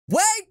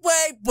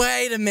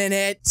Wait a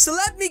minute. So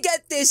let me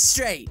get this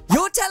straight.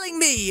 You're telling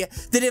me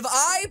that if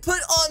I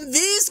put on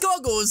these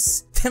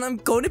goggles, then I'm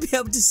going to be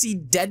able to see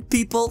dead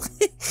people?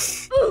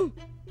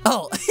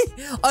 Oh,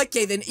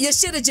 okay then. You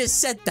should have just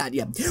said that,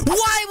 yeah.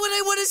 Why would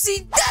I want to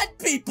see dead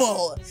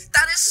people?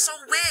 That is so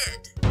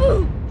weird.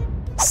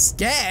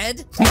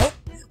 Scared? Nope.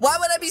 Why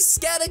would I be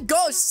scared of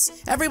ghosts?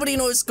 Everybody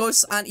knows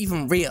ghosts aren't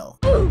even real.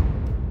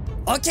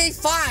 Okay,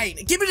 fine.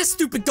 Give me the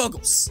stupid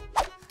goggles.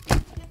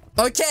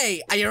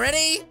 Okay, are you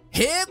ready?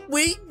 Here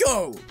we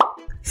go.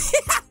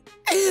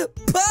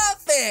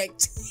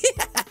 Perfect.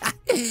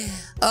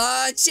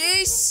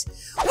 Cheese,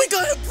 we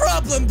got a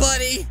problem,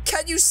 buddy.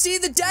 Can you see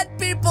the dead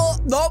people?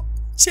 Nope.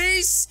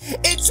 Cheese,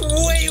 it's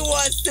way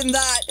worse than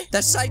that.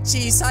 That's right,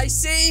 Cheese. I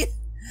see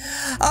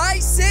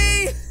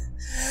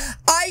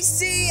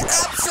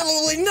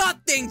absolutely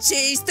nothing,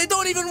 Cheese. They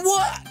don't even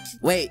work.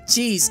 Wait,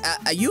 Cheese,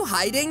 are you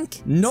hiding?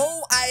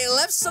 No, I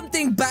left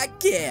something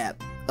back here.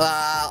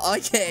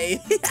 Okay.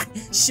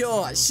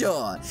 Sure.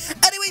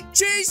 Anyway,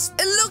 Cheese,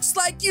 it looks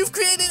like you've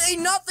created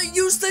another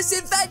useless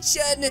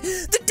invention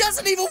that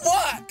doesn't even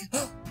work.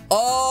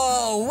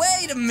 Oh,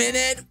 wait a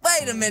minute.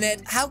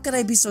 How could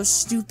I be so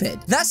stupid?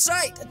 That's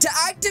right. To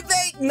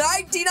activate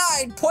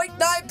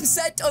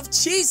 99.9% of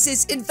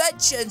Cheese's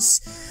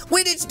inventions,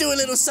 we need to do a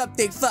little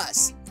something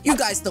first. You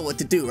guys know what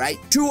to do, right?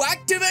 To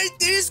activate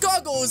these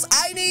goggles,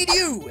 I need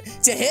you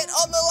to hit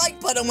on the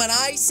like button when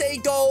I say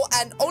go,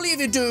 and only if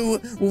you do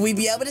will we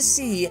be able to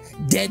see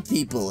dead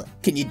people.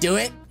 Can you do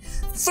it?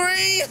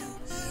 3,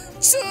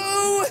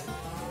 2,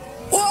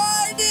 1,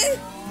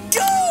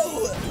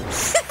 go!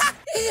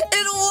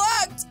 It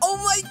worked! Oh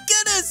my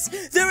goodness!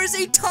 There is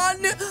a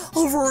ton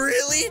of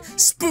really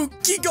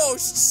spooky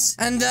ghosts.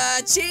 And,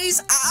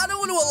 Cheese, I don't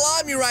want to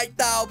alarm you right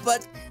now,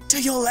 but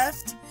to your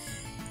left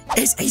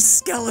is a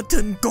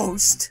skeleton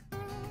ghost.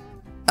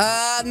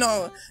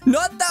 No,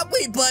 not that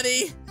way,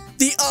 buddy.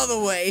 The other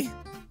way.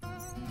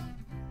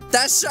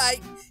 That's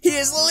right. He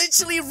is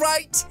literally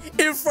right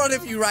in front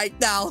of you right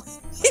now.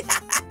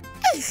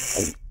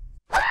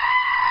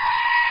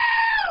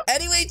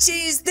 Anyway,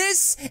 Cheese,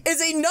 this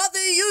is another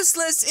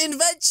useless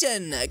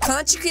invention.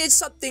 Can't you create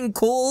something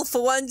cool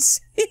for once?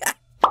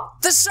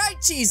 That's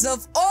right, Cheese.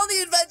 Of all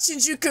the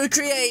inventions you could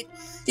create,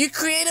 you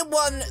created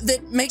one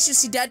that makes you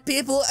see dead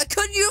people.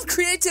 Couldn't you have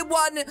created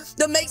one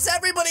that makes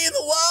everybody in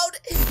the world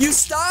use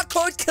star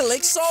code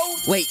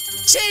Calixo? Wait,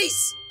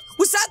 Cheese!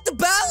 Was that the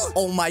bell?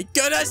 Oh my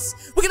goodness!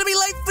 We're gonna be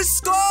late for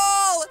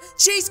school!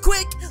 Cheese,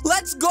 quick!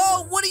 Let's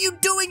go! What are you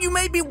doing? You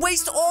made me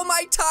waste all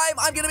my time!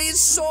 I'm gonna be in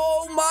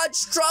so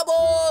much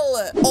trouble!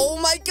 Oh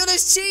my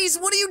goodness, Cheese!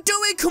 What are you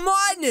doing? Come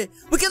on!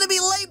 We're gonna be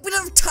late! We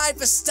don't have time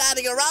for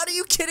standing around! Are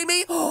you kidding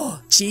me?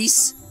 Oh,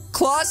 Cheese,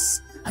 class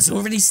has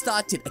already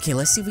started. Okay,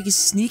 let's see if we can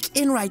sneak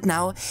in right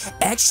now.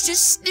 Extra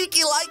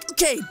sneaky like.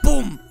 Okay,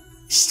 boom!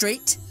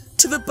 Straight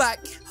to the back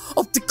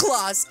of the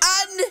class,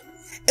 and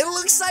it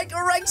looks like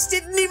Rex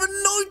didn't even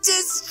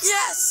notice.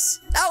 Yes!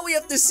 Now we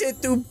have to sit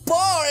through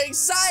boring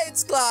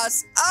science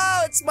class.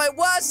 Oh, it's my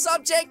worst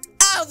subject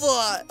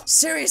ever.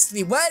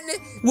 Seriously, when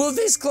will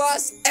this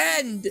class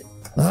end?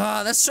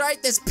 Oh, that's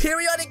right. There's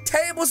periodic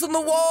tables on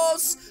the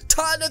walls.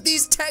 Ton of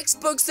these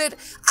textbooks that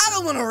I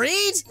don't want to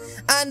read.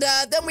 And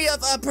then we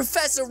have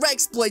Professor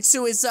Rexploits,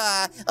 who is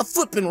a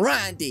flippin'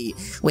 Randy.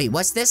 Wait,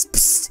 what's this?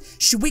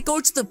 Psst. Should we go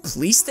to the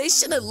police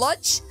station at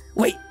lunch?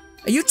 Wait,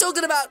 are you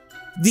talking about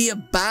the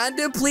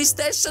abandoned police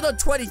station on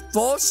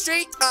 24th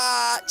Street?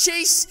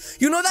 Chase,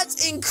 you know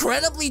that's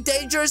incredibly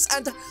dangerous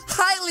and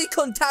highly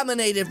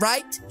contaminated,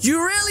 right?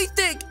 You really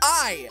think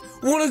I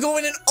want to go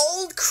in an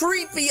old,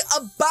 creepy,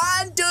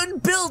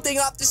 abandoned building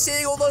after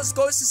seeing all those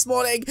ghosts this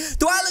morning?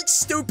 Do I look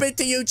stupid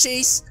to you,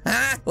 Chase?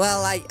 Huh?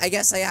 Well, I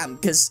guess I am,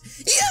 because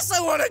yes,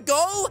 I want to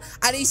go!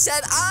 And he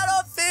said, I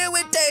don't fear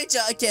with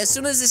danger. Okay, as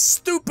soon as this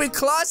stupid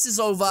class is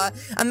over,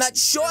 and that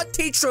short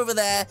teacher over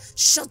there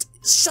shuts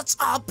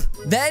up,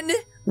 then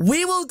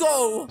we will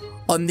go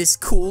on this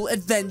cool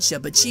adventure.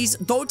 But Cheese,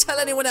 don't tell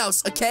anyone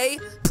else, okay?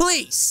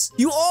 Please.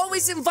 You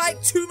always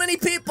invite too many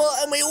people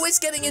and we're always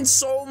getting in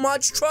so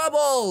much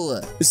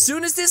trouble. As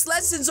soon as this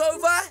lesson's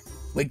over,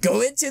 we're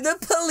going to the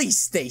police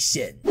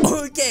station.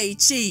 Okay,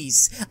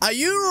 Cheese, are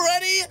you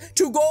ready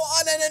to go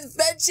on an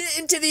adventure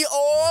into the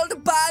old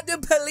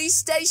abandoned police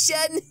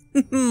station?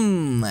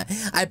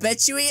 I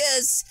bet you he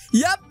is.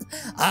 Yep,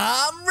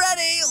 I'm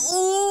ready.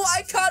 Ooh,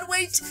 I can't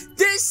wait.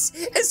 This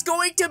is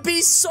going to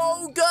be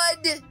so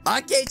good.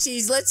 Okay,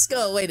 Cheese, let's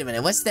go. Wait a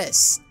minute, what's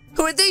this?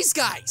 Who are these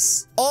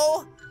guys?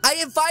 Oh, I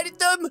invited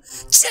them?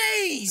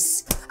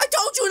 Cheese! I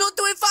told you not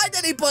to invite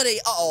anybody.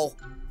 Uh-oh.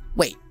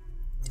 Wait.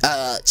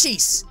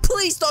 Cheese,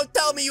 please don't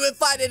tell me you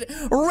invited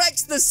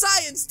Rex the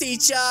science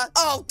teacher.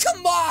 Oh,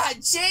 come on,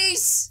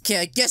 Cheese.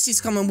 Okay, I guess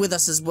he's coming with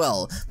us as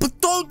well.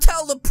 But don't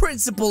tell the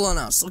principal on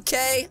us,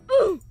 okay?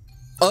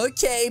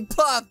 Okay,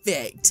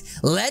 perfect.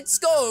 Let's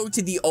go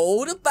to the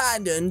old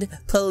abandoned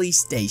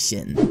police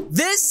station.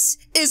 This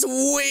is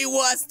way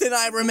worse than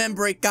I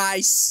remember it,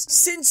 guys.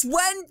 Since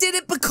when did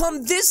it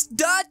become this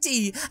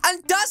dirty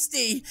and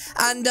dusty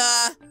and,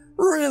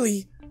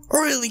 really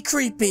really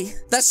creepy.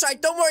 That's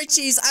right, don't worry,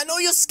 Cheese. I know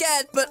you're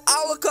scared, but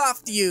I'll look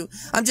after you.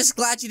 I'm just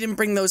glad you didn't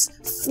bring those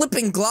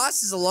flipping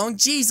glasses along.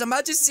 Jeez,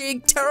 imagine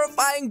seeing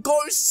terrifying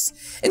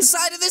ghosts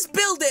inside of this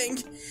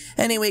building.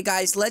 Anyway,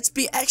 guys, let's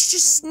be extra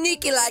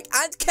sneaky-like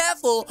and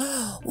careful.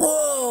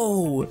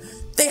 Whoa,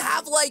 they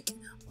have, like,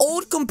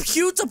 old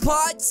computer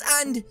parts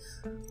and...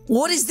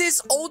 What is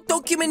this? Old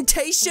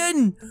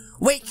documentation?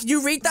 Wait, can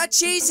you read that,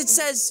 Cheese? It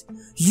says,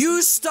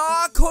 use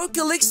star code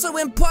Calixo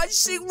when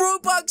punching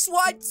Robux.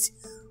 What?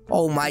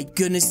 Oh my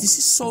goodness, this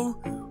is so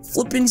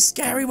flipping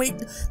scary. Wait,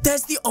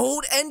 there's the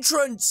old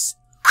entrance.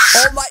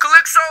 Oh my...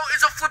 Calixo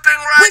is a flipping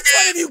rarity. Which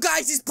one of you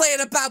guys is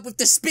playing about with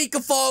the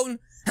speakerphone?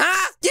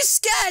 Huh? You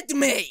scared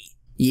me.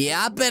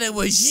 Yeah, I bet it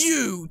was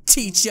you,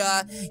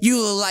 teacher.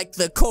 You look like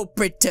the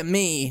culprit to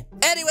me.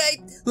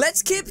 Anyway,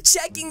 let's keep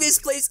checking this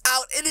place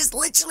out. It is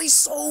literally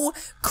so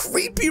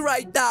creepy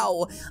right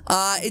now.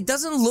 It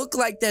doesn't look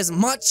like there's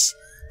much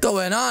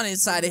going on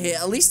inside of here.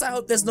 At least I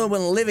hope there's no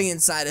one living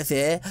inside of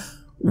here.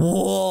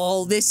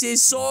 Whoa, this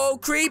is so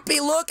creepy.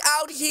 Look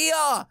out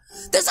here.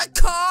 There's a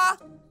car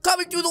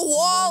coming through the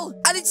wall,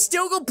 and it's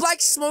still got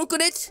black smoke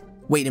on it.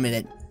 Wait a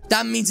minute.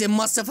 That means it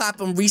must have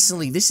happened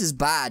recently. This is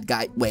bad,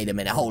 guy. Wait a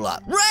minute, hold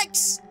up.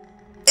 Rex!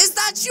 Is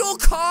that your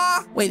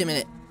car? Wait a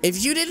minute.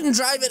 If you didn't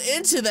drive it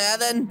into there,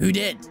 then who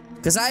did?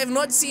 Because I have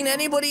not seen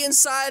anybody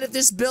inside of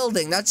this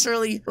building. That's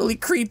really, really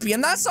creepy.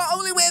 And that's our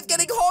only way of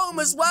getting home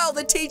as well.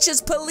 The teacher's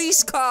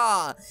police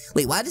car.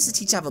 Wait, why does the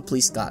teacher have a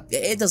police car?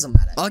 It doesn't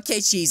matter. Okay,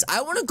 Cheese,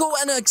 I want to go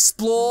and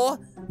explore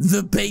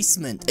the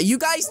basement. Are you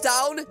guys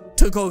down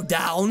to go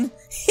down?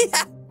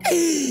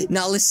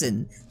 Now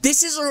listen,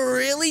 this is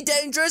really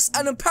dangerous,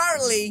 and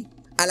apparently,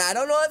 and I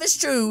don't know if it's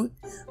true,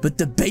 but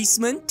the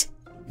basement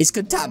is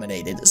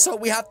contaminated. So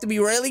we have to be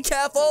really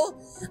careful,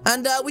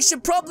 and we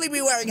should probably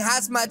be wearing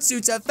hazmat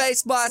suits and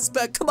face masks,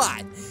 but come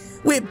on.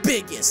 We're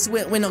biggest.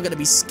 We're not gonna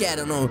be scared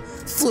of no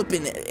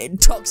flipping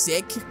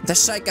toxic.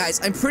 That's right, guys.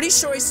 I'm pretty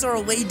sure I saw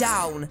a way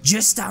down.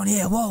 Just down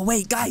here. Whoa,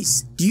 wait,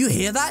 guys. Do you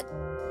hear that?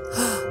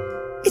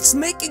 It's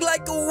making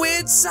like a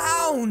weird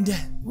sound.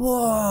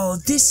 Whoa,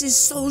 this is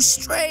so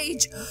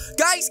strange.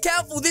 Guys,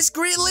 careful. This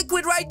green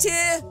liquid right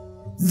here.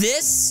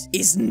 This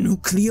is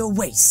nuclear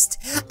waste.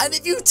 And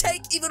if you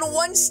take even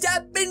one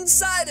step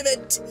inside of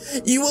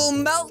it, you will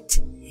melt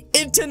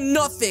into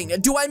nothing.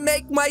 Do I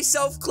make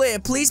myself clear?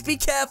 Please be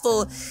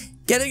careful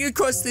getting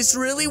across this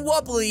really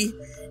wobbly,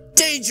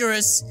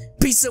 dangerous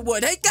piece of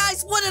wood. Hey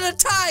guys, one at a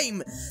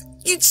time.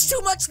 It's too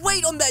much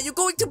weight on that. You're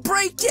going to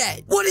break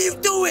it. What are you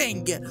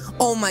doing?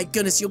 Oh my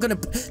goodness, you're gonna...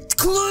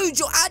 Clued,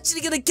 you're actually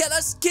gonna get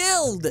us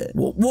killed.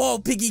 Whoa,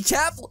 Piggy,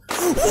 careful.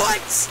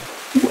 What?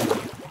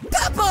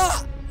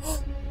 Peppa!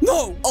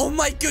 No! Oh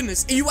my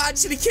goodness, are you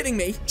actually kidding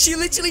me? She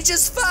literally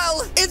just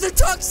fell in the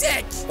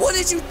toxic! What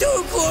did you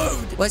do,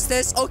 Clued? What's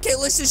this? Okay,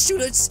 listen,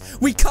 students.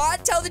 We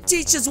can't tell the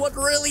teachers what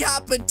really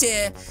happened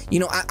here. You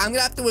know, I'm gonna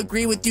have to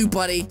agree with you,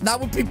 buddy. That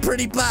would be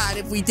pretty bad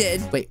if we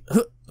did. Wait,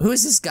 who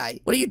is this guy?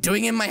 What are you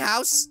doing in my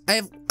house?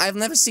 I've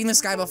never seen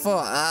this guy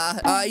before.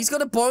 He's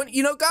got a bone.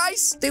 You know,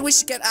 guys, I think we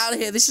should get out of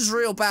here. This is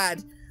real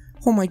bad.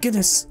 Oh my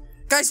goodness.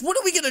 Guys, what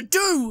are we gonna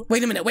do?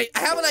 Wait a minute, wait, I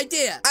have an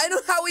idea. I know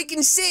how we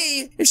can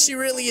see if she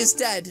really is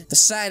dead.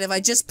 Decide if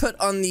I just put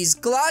on these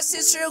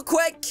glasses real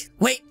quick.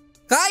 Wait,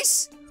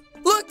 guys,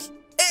 look,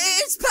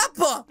 it's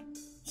Peppa.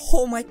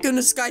 Oh my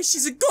goodness, guys,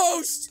 she's a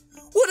ghost.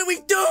 What do we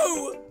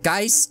do?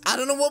 Guys, I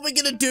don't know what we're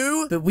gonna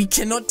do, but we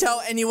cannot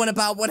tell anyone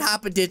about what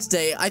happened here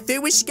today. I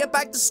think we should get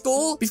back to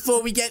school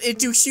before we get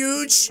into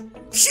huge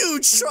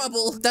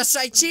trouble. That's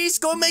right, Cheese.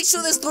 Go make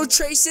sure there's no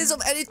traces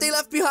of anything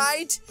left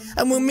behind,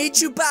 and we'll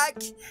meet you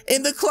back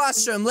in the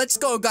classroom. Let's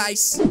go,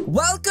 guys.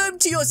 Welcome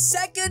to your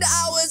second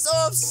hours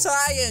of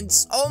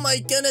science. Oh my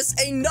goodness,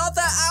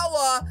 another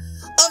hour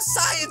of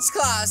science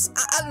class.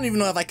 I don't even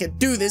know if I can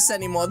do this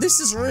anymore. This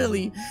is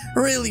really,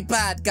 really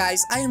bad,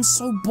 guys. I am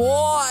so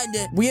bored.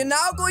 We are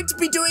now going to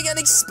be doing an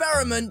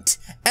experiment.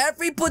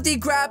 Everybody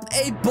grab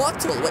a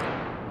bottle.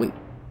 Wait,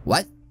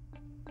 what?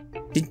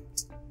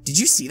 Did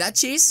you see that,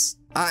 Cheese?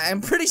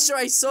 I'm pretty sure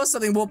I saw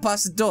something walk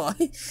past the door.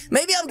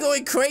 Maybe I'm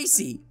going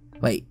crazy.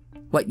 Wait,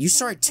 what? You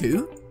saw it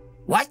too?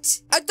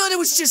 What? I thought it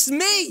was just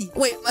me.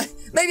 Wait,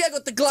 maybe I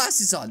got the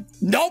glasses on.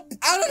 Nope,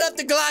 I don't have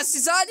the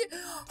glasses on.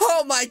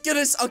 Oh my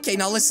goodness. Okay,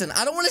 now listen,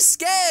 I don't want to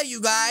scare you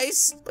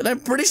guys, but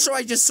I'm pretty sure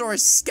I just saw a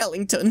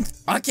skeleton.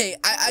 Okay,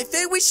 I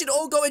think we should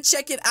all go and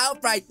check it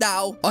out right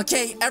now.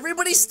 Okay,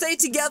 everybody stay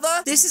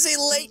together. This is a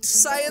late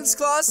science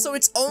class, so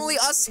it's only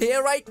us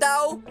here right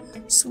now.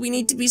 So we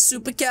need to be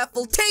super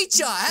careful.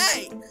 Teacher,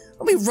 hey!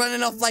 Don't be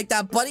running off like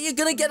that, buddy. You're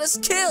gonna get us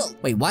killed.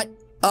 Wait, what?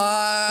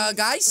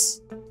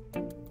 Guys?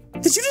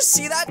 Did you just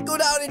see that go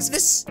down into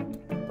this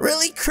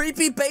really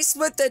creepy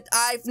basement that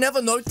I've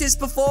never noticed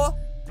before?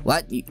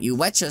 What? You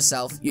wet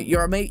yourself?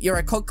 You're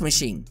a Coke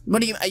machine.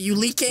 What are you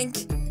leaking?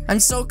 I'm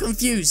so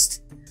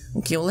confused.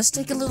 Okay, well, let's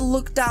take a little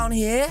look down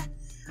here.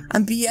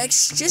 and be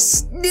extra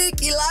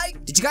sneaky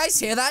like. Did you guys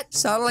hear that?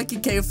 Sounded like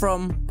it came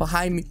from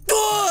behind me.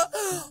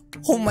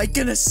 Oh my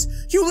goodness,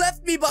 you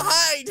left me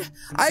behind.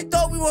 I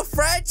thought we were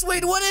friends.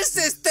 Wait, what is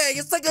this thing?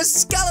 It's like a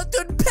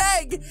skeleton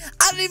pig.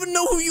 I don't even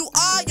know who you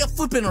are, you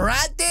flipping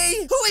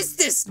ratty. Who is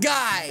this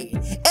guy?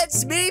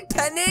 It's me,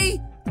 Penny.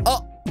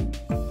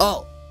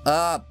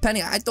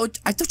 Penny, I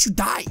thought you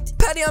died.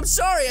 Penny, I'm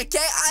sorry,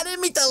 okay? I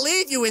didn't mean to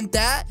leave you in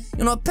there.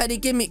 You know, Penny,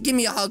 give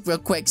me a hug real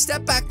quick.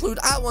 Step back, Clute.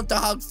 I want the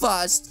hug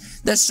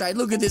first. That's right,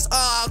 look at this.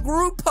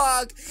 Group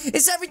hug.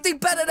 Is everything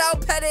better now,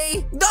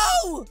 Penny?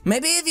 No!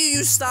 Maybe if you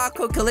use Stark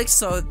or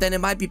Calixo, then it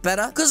might be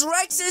better. Because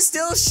Rex is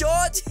still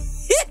short.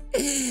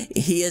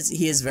 He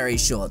is very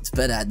short,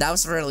 but that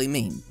was really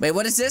mean. Wait,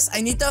 what is this?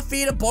 I need to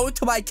feed a bone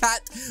to my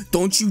cat.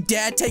 Don't you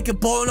dare take a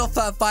bone off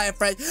her, Fire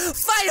Friends.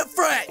 Fire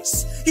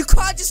Friends! You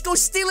can't just go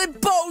stealing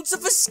bones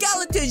of a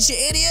skeleton, you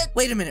idiot.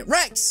 Wait a minute,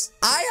 Rex.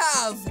 I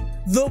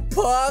have the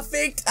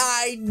perfect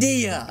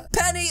idea.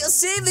 Penny,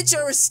 seeing that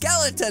you're a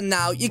skeleton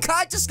now, you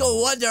can't just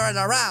go wandering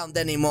around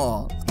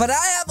anymore. But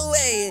I have a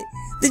way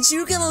that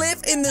you can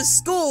live in the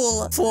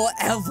school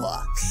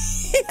forever.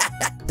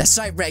 That's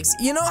right, Rex.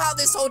 You know how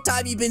this whole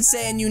time you've been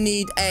saying you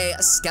need a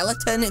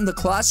skeleton in the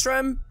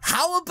classroom?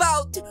 How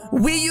about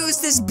we use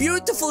this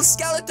beautiful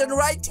skeleton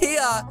right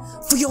here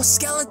for your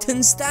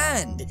skeleton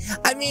stand?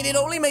 I mean, it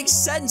only makes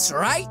sense,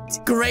 right?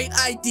 Great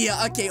idea.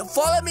 Okay,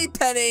 follow me,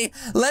 Penny.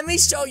 Let me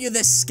show you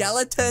the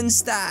skeleton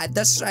stand.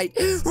 That's right.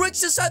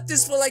 Rex has had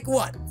this for like,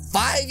 what,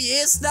 5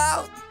 years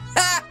now?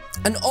 Ha!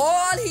 And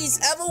all he's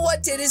ever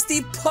wanted is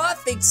the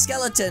perfect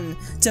skeleton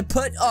to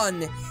put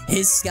on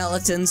his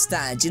skeleton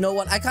stand. You know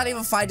what? I can't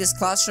even find his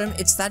classroom.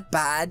 It's that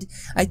bad.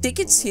 I think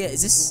it's here.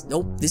 Is this?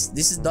 Nope. This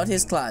is not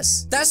his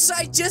class. That's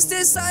right. Just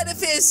inside of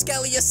here,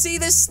 Skelly. You see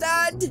this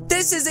stand?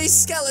 This is a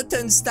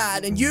skeleton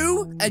stand. And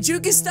you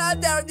can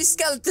stand there on the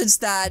skeleton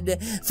stand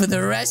for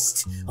the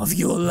rest of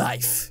your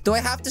life. Do I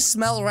have to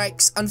smell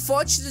Rex?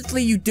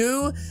 Unfortunately, you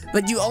do.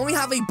 But you only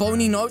have a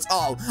bony nose.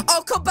 Oh,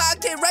 come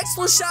back here. Rex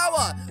will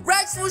shower.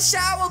 Rex will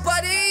shower,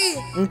 buddy.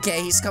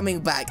 Okay, he's coming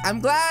back. I'm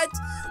glad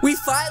we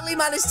finally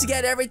managed to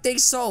get everything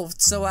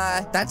solved. So,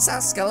 that's how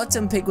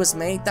Skeleton Pig was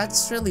made.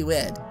 That's really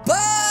weird.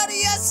 But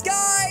yes,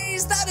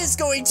 guys, that is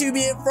going to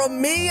be it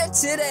from me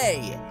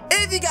today.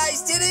 If you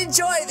guys did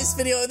enjoy this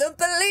video, then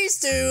please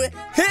do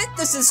hit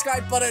the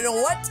subscribe button.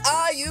 What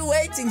are you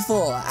waiting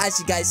for? As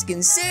you guys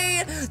can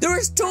see, there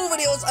is 2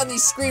 videos on the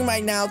screen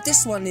right now.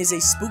 This one is a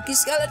spooky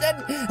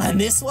skeleton, and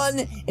this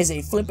one is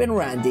a flippin'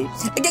 Randy.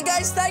 Again,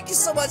 guys, thank you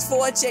so much for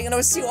watching, and I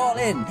will see you all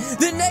in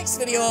the next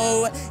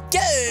video.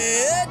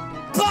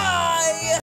 Goodbye!